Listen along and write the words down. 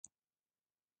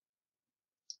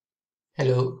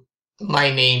Hello,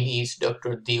 my name is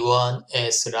Dr. Diwan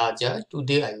S. Raja.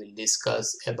 Today I will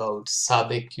discuss about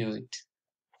subacute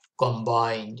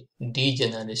combined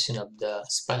degeneration of the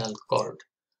spinal cord,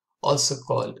 also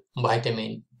called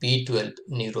vitamin B12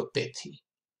 neuropathy.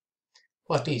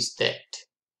 What is that?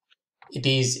 It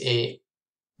is a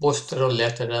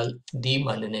posterolateral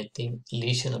demyelinating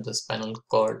lesion of the spinal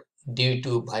cord due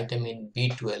to vitamin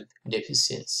B12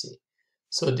 deficiency.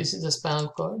 So this is the spinal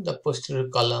cord. The posterior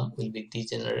column will be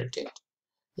degenerated.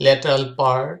 Lateral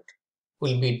part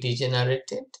will be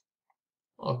degenerated.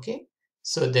 Okay,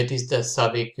 so that is the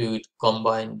subacute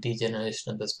combined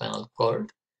degeneration of the spinal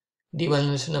cord.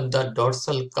 Demyelination of the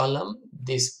dorsal column,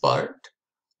 this part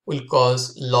will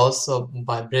cause loss of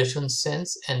vibration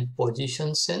sense and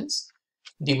position sense.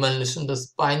 Demyelination of the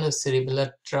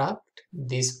spinocerebellar tract,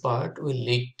 this part will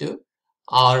lead to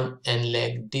arm and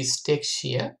leg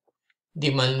dystaxia.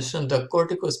 Demyelination of the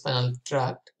corticospinal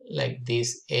tract, like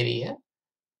this area,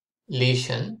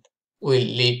 lesion will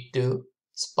lead to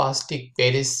spastic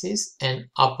paresis and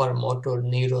upper motor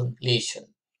neuron lesion.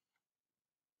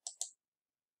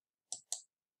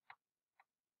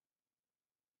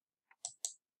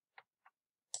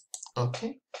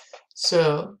 Okay,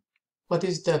 so what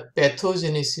is the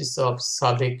pathogenesis of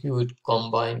subacute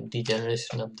combined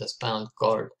degeneration of the spinal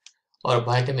cord or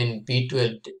vitamin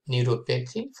B12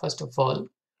 neuropathy? First of all,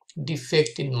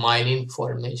 defect in myelin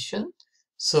formation.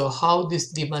 So how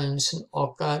this demyelination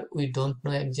occur, we don't know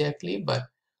exactly, but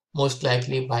most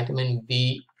likely vitamin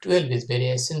B12 is very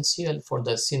essential for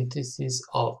the synthesis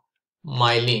of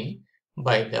myelin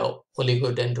by the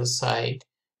oligodendrocyte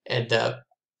at the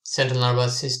central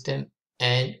nervous system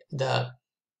and the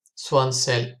Schwann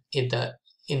cell in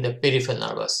the peripheral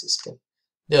nervous system.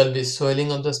 There will be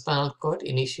swelling of the spinal cord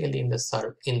initially in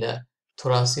the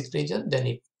thoracic region, then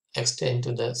it extends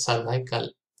to the cervical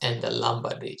and the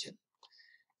lumbar region.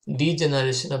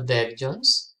 Degeneration of the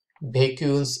axons,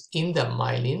 vacuoles in the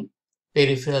myelin,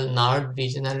 peripheral nerve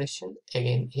degeneration,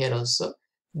 again here also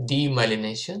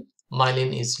demyelination,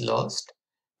 myelin is lost.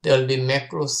 There will be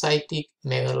macrocytic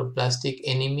megaloblastic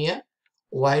anemia,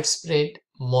 widespread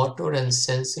motor and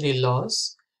sensory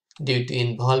loss due to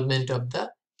involvement of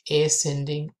the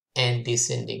ascending and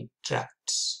descending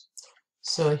tracts.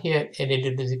 So here a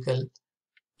radiological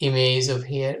image of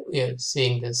here, we are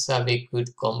seeing the subacute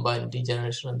combined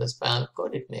degeneration of the spinal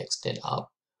cord. It may extend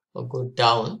up or go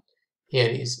down. Here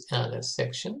is another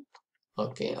section,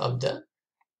 okay, of the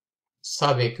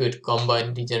subacute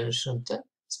combined degeneration of the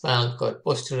spinal cord.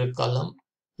 Posterior column,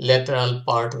 lateral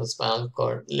part of the spinal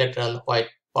cord, lateral white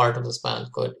part of the spinal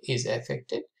cord is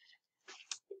affected,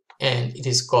 and it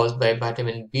is caused by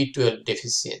vitamin B12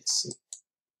 deficiency.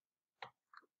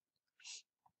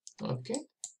 Okay.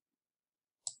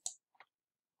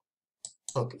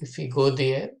 Okay, if we go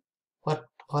there,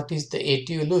 what is the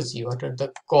etiology? What are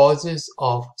the causes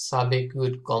of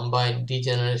subacute combined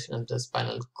degeneration of the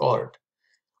spinal cord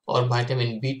or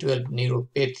vitamin B12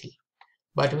 neuropathy?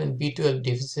 Vitamin B12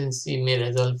 deficiency may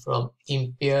result from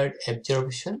impaired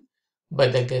absorption by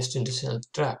the gastrointestinal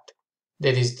tract.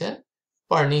 There is the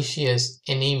pernicious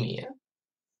anemia.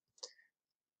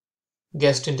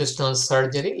 Gastrointestinal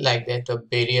surgery like that of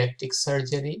bariatric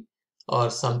surgery or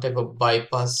some type of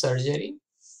bypass surgery.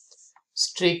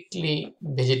 Strictly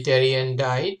vegetarian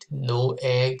diet, no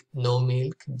egg, no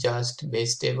milk, just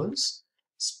vegetables.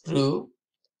 Sprue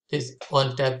is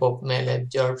one type of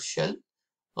malabsorption,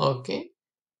 okay,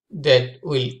 that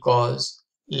will cause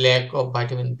lack of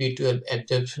vitamin B12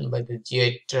 absorption by the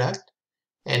GI tract,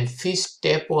 and fish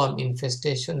tapeworm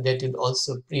infestation that will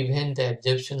also prevent the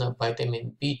absorption of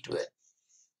vitamin B12.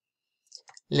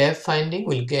 Lab finding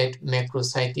will get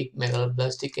macrocytic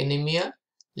megaloblastic anemia,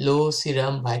 low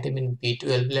serum vitamin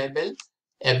B12 level,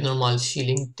 abnormal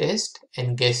Schilling test,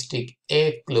 and gastric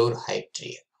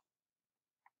achlorhydria.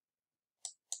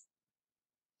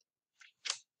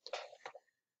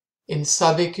 In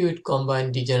subacute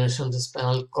combined degeneration of the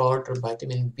spinal cord or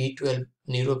vitamin B12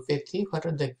 neuropathy, what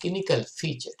are the clinical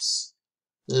features?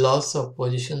 Loss of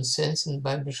position sense and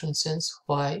vibration sense.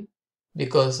 Why?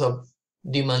 Because of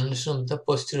demyelination of the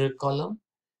posterior column,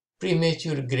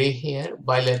 premature gray hair,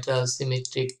 bilateral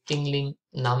symmetric tingling,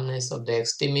 numbness of the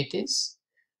extremities,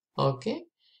 okay,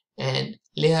 and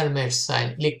Lehermet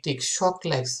sign, electric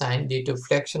shock-like sign due to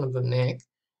flexion of the neck,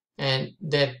 and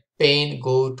that pain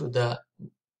go to the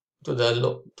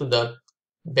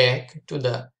back to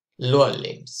the lower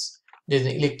limbs. There's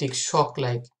an electric shock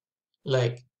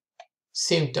like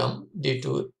symptom due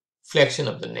to flexion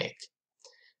of the neck.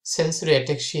 Sensory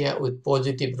ataxia with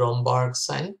positive Romberg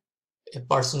sign. A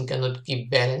person cannot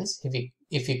keep balance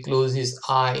if he closes his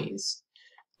eyes.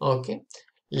 Okay,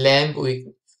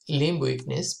 limb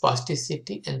weakness,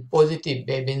 spasticity, and positive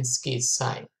Babinski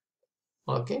sign.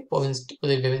 Okay, positive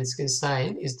Babinski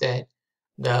sign is that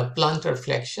the plantar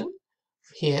flexion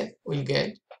here will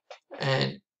get,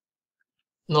 and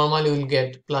normally we'll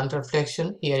get plantar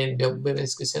flexion. Here in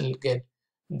Babinski sign we'll get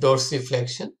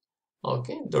dorsiflexion.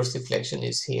 Okay, dorsiflexion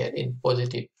is here in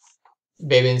positive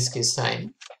Babinski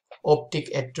sign.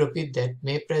 Optic atrophy that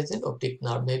may present, optic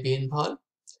nerve may be involved.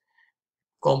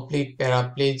 Complete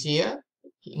paraplegia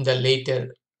in the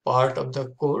later part of the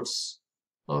course.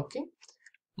 Okay,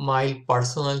 mild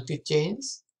personality change,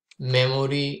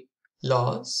 memory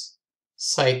loss,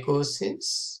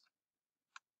 psychosis,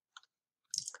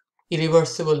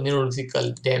 irreversible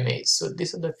neurological damage. So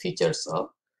these are the features of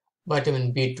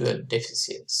vitamin B12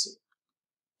 deficiency.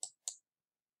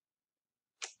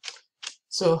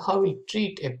 So how we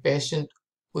treat a patient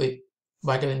with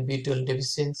vitamin B12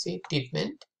 deficiency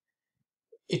treatment?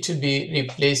 It should be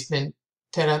replacement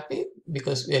therapy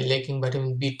because we are lacking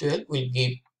vitamin B12. We'll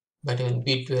give vitamin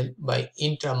B12 by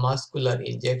intramuscular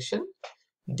injection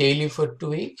daily for 2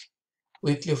 weeks,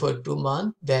 weekly for 2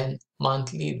 months, then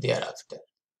monthly thereafter.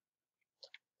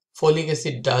 Folic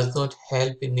acid does not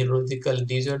help in neurological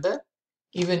disorder.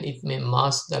 Even it may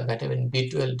mask the vitamin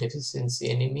B12 deficiency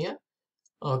anemia.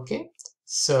 Okay,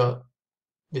 so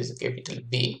this is capital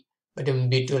B, vitamin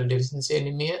B12 deficiency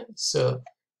anemia. So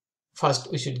first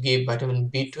we should give vitamin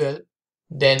B12,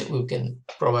 then we can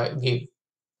give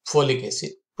folic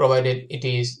acid, provided it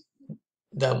is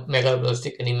the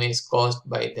megaloblastic anemia is caused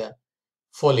by the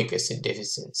folic acid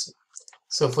deficiency.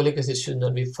 So folic acid should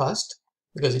not be first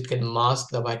because it can mask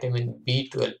the vitamin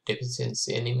B12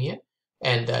 deficiency anemia,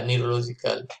 and the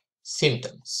neurological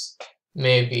symptoms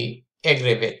may be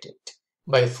aggravated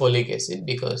by folic acid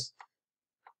because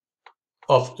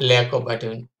of lack of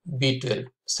vitamin B12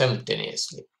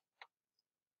 simultaneously.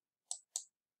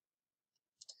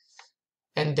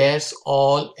 And that's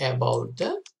all about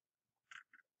the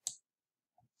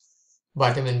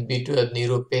vitamin B12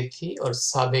 neuropathy or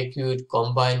subacute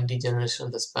combined degeneration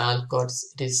of the spinal cord.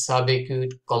 It is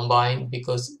subacute combined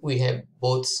because we have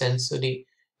both sensory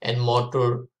and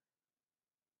motor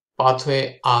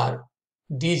pathway are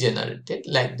degenerated,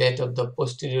 like that of the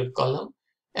posterior column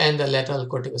and the lateral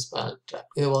corticospinal tract.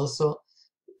 We have also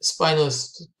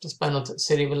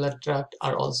spinocerebellar tract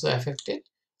are also affected.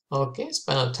 Okay,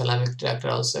 spinothalamic tract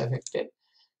are also affected.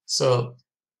 So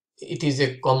it is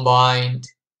a combined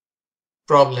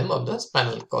problem of the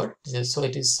spinal cord. So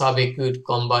it is subacute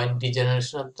combined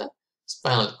degeneration of the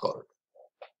spinal cord.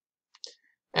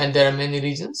 And there are many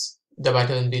reasons. The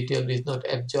vitamin B12 is not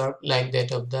absorbed, like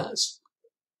that of the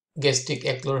gastric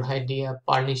achlorhydria,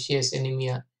 pernicious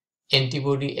anemia,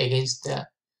 antibody against the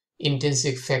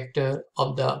intrinsic factor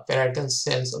of the parietal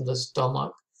cells of the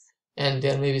stomach. And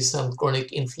there may be some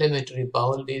chronic inflammatory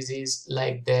bowel disease,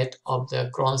 like that of the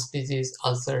Crohn's disease,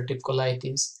 ulcerative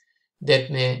colitis, that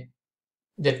may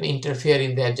interfere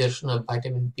in the absorption of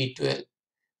vitamin B12.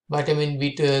 Vitamin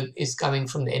B12 is coming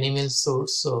from the animal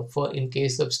source, so in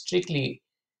case of strictly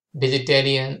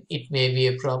vegetarian, it may be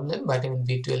a problem, vitamin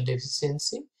B12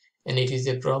 deficiency, and it is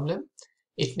a problem.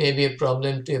 It may be a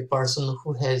problem to a person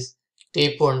who has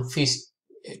tapeworm fish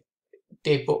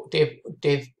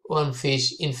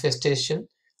infestation.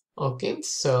 Okay,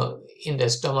 so in the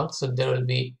stomach, so there will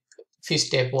be fish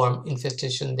tapeworm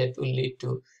infestation that will lead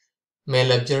to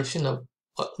malabsorption of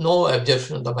no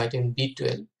absorption of the vitamin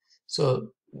B12.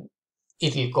 So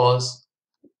it will cause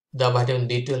the vitamin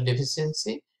B12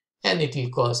 deficiency, and it will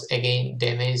cause again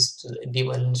damage to the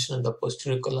demyelination of the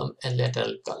posterior column and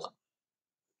lateral column.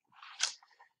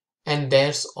 And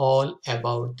that's all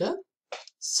about the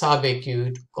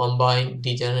subacute combined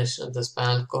degeneration of the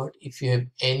spinal cord. If you have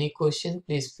any question,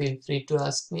 please feel free to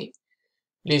ask me.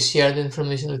 Please share the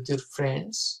information with your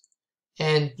friends,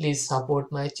 and please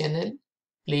support my channel.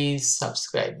 Please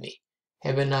subscribe me.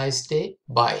 Have a nice day.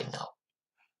 Bye now.